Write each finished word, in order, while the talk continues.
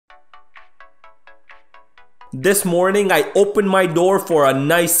This morning, I opened my door for a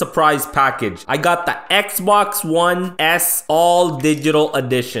nice surprise package. I got the Xbox One S All Digital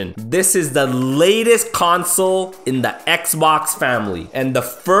Edition. This is the latest console in the Xbox family, and the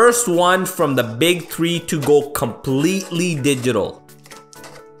first one from the big three to go completely digital.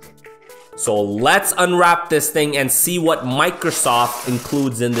 So let's unwrap this thing and see what Microsoft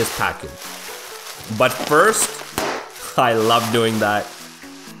includes in this package. But first, I love doing that.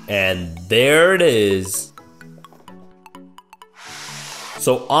 And there it is.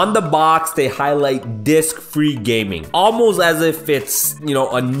 So on the box, they highlight disc-free gaming, almost as if it's, you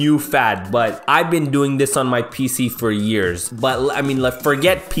know, a new fad. But I've been doing this on my PC for years. But I mean, like,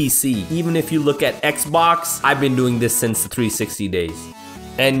 forget PC. Even if you look at Xbox, I've been doing this since the 360 days.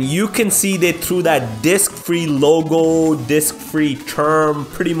 And you can see they threw that disc-free logo, disc-free term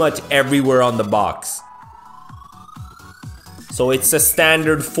pretty much everywhere on the box. So it's a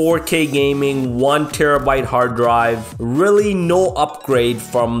standard 4K gaming, 1 terabyte hard drive. Really no upgrade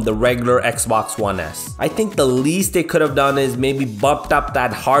from the regular Xbox One S. I think the least they could have done is maybe bumped up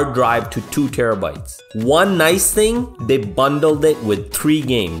that hard drive to 2 terabytes. One nice thing, they bundled it with 3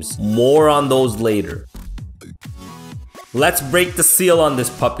 games. More on those later. Let's break the seal on this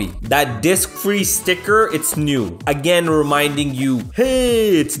puppy. That disc-free sticker, it's new. Again, reminding you,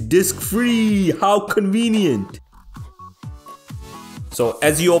 hey, it's disc-free, how convenient. So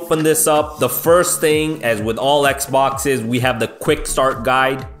as you open this up, the first thing, as with all Xboxes, we have the quick start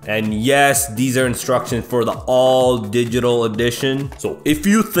guide. And yes, these are instructions for the all digital edition. So if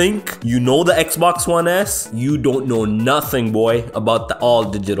you think you know the Xbox One S, you don't know nothing, boy, about the all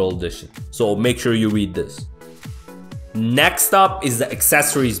digital edition. So make sure you read this. Next up is the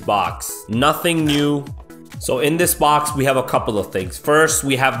accessories box. Nothing new. So in this box, we have a couple of things. First,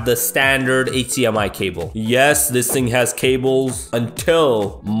 we have the standard HDMI cable. Yes, this thing has cables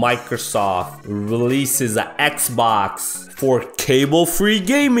until Microsoft releases an Xbox for cable-free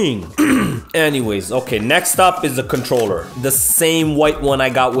gaming. Anyways, okay, next up is the controller. The same white one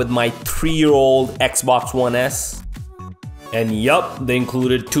I got with my 3-year-old Xbox One S. And yup, they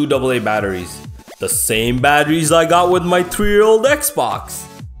included 2 AA batteries. The same batteries I got with my 3-year-old Xbox.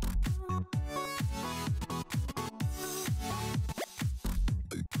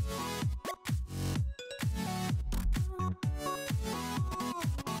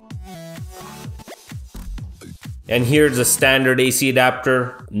 And here's a standard AC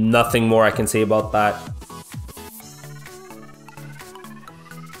adapter. Nothing more I can say about that.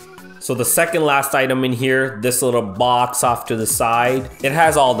 So the second last item in here, this little box off to the side, it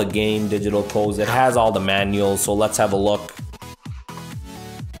has all the game digital codes, it has all the manuals, so let's have a look.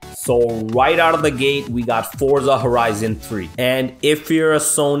 So right out of the gate, we got Forza Horizon 3. And if you're a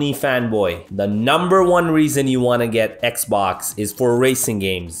Sony fanboy, the #1 reason you want to get Xbox is for racing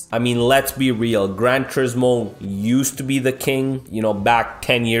games. I mean, let's be real. Gran Turismo used to be the king, you know, back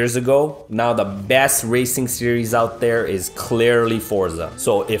 10 years ago. Now the best racing series out there is clearly Forza.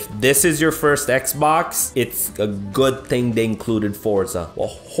 So if this is your first Xbox, it's a good thing they included Forza. Well,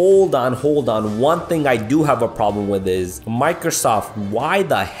 hold on. One thing I do have a problem with is Microsoft, why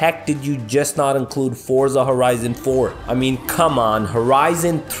the heck did you just not include Forza Horizon 4? I mean, come on,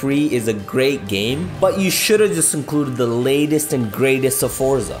 Horizon 3 is a great game, but you should have just included the latest and greatest of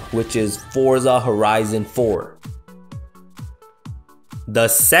Forza, which is Forza Horizon 4. The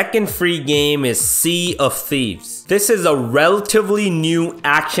second free game is Sea of Thieves. This is a relatively new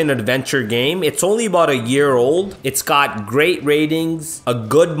action-adventure game. It's only about a year old. It's got great ratings, a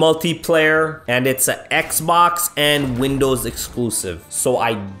good multiplayer, and it's an Xbox and Windows exclusive. So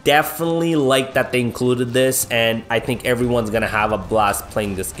I definitely like that they included this, and I think everyone's gonna have a blast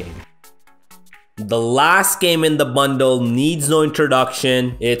playing this game. The last game in the bundle needs no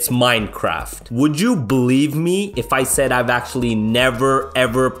introduction. It's Minecraft. Would you believe me if I said I've actually never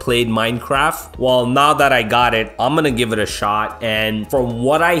ever played Minecraft? Well, now that I got it, I'm gonna give it a shot. And from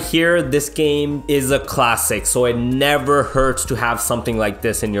what I hear, this game is a classic, so it never hurts to have something like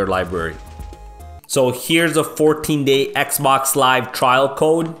this in your library. So here's a 14-day Xbox Live trial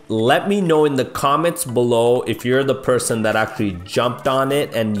code. Let me know in the comments below if you're the person that actually jumped on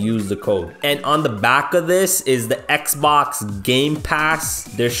it and used the code. And on the back of this is the Xbox Game Pass.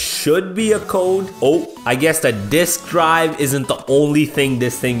 There should be a code. Oh, I guess the disk drive isn't the only thing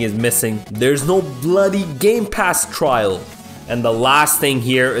this thing is missing. There's no bloody Game Pass trial. And the last thing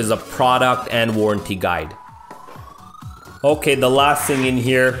here is a product and warranty guide. Okay, the last thing in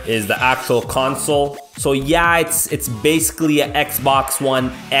here is the actual console. So yeah, it's basically an Xbox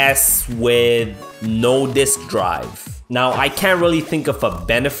One S with no disk drive. Now, I can't really think of a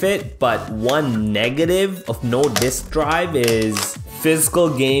benefit, but one negative of no disk drive is Physical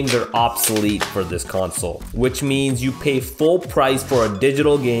games are obsolete for this console, which means you pay full price for a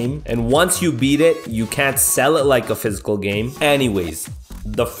digital game, and once you beat it, you can't sell it like a physical game. Anyways,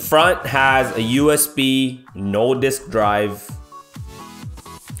 the front has a USB, no disk drive,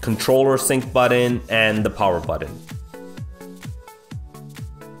 controller sync button, and the power button.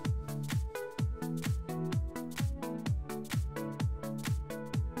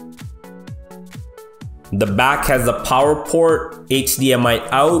 The back has a power port, HDMI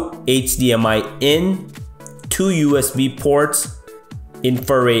out, HDMI in, 2 USB ports,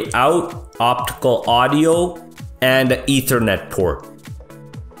 infrared out, optical audio, and an Ethernet port.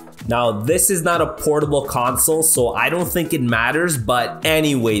 Now, this is not a portable console, so I don't think it matters, but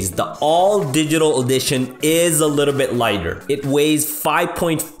anyways, the all digital edition is a little bit lighter. It weighs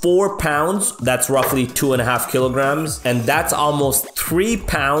 5.4 pounds, that's roughly 2.5 kilograms, and that's almost 3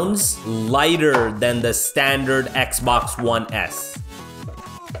 pounds lighter than the standard Xbox One S.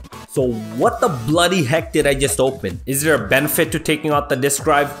 So what the bloody heck did I just open? Is there a benefit to taking out the disk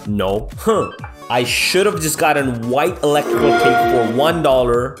drive? No. I should have just gotten white electrical tape for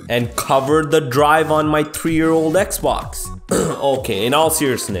 $1 and covered the drive on my 3-year-old Xbox. Okay, in all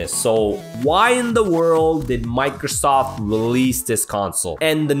seriousness, so why in the world did Microsoft release this console?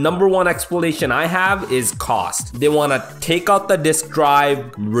 And the number one explanation I have is cost. They want to take out the disk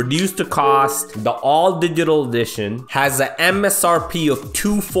drive, reduce the cost. The all digital edition has an MSRP of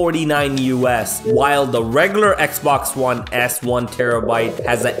 $249 US, while the regular Xbox One S 1 terabyte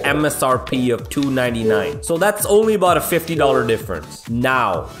has an MSRP of $299. So that's only about a $50 difference.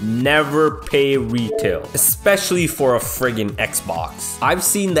 Now, never pay retail, especially for a friggin' Xbox. I've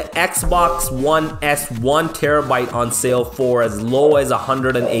seen the Xbox One S 1 terabyte on sale for as low as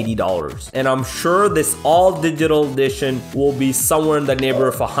 $180. And I'm sure this all digital edition will be somewhere in the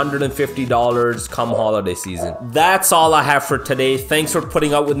neighborhood of $150 come holiday season. That's all I have for today. Thanks for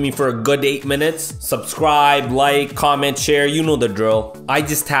putting up with me for a good 8 minutes. Subscribe, like, comment, share, you know the drill. I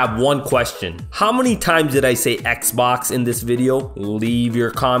just have one question. How many times did I say Xbox in this video? Leave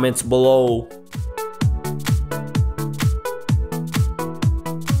your comments below.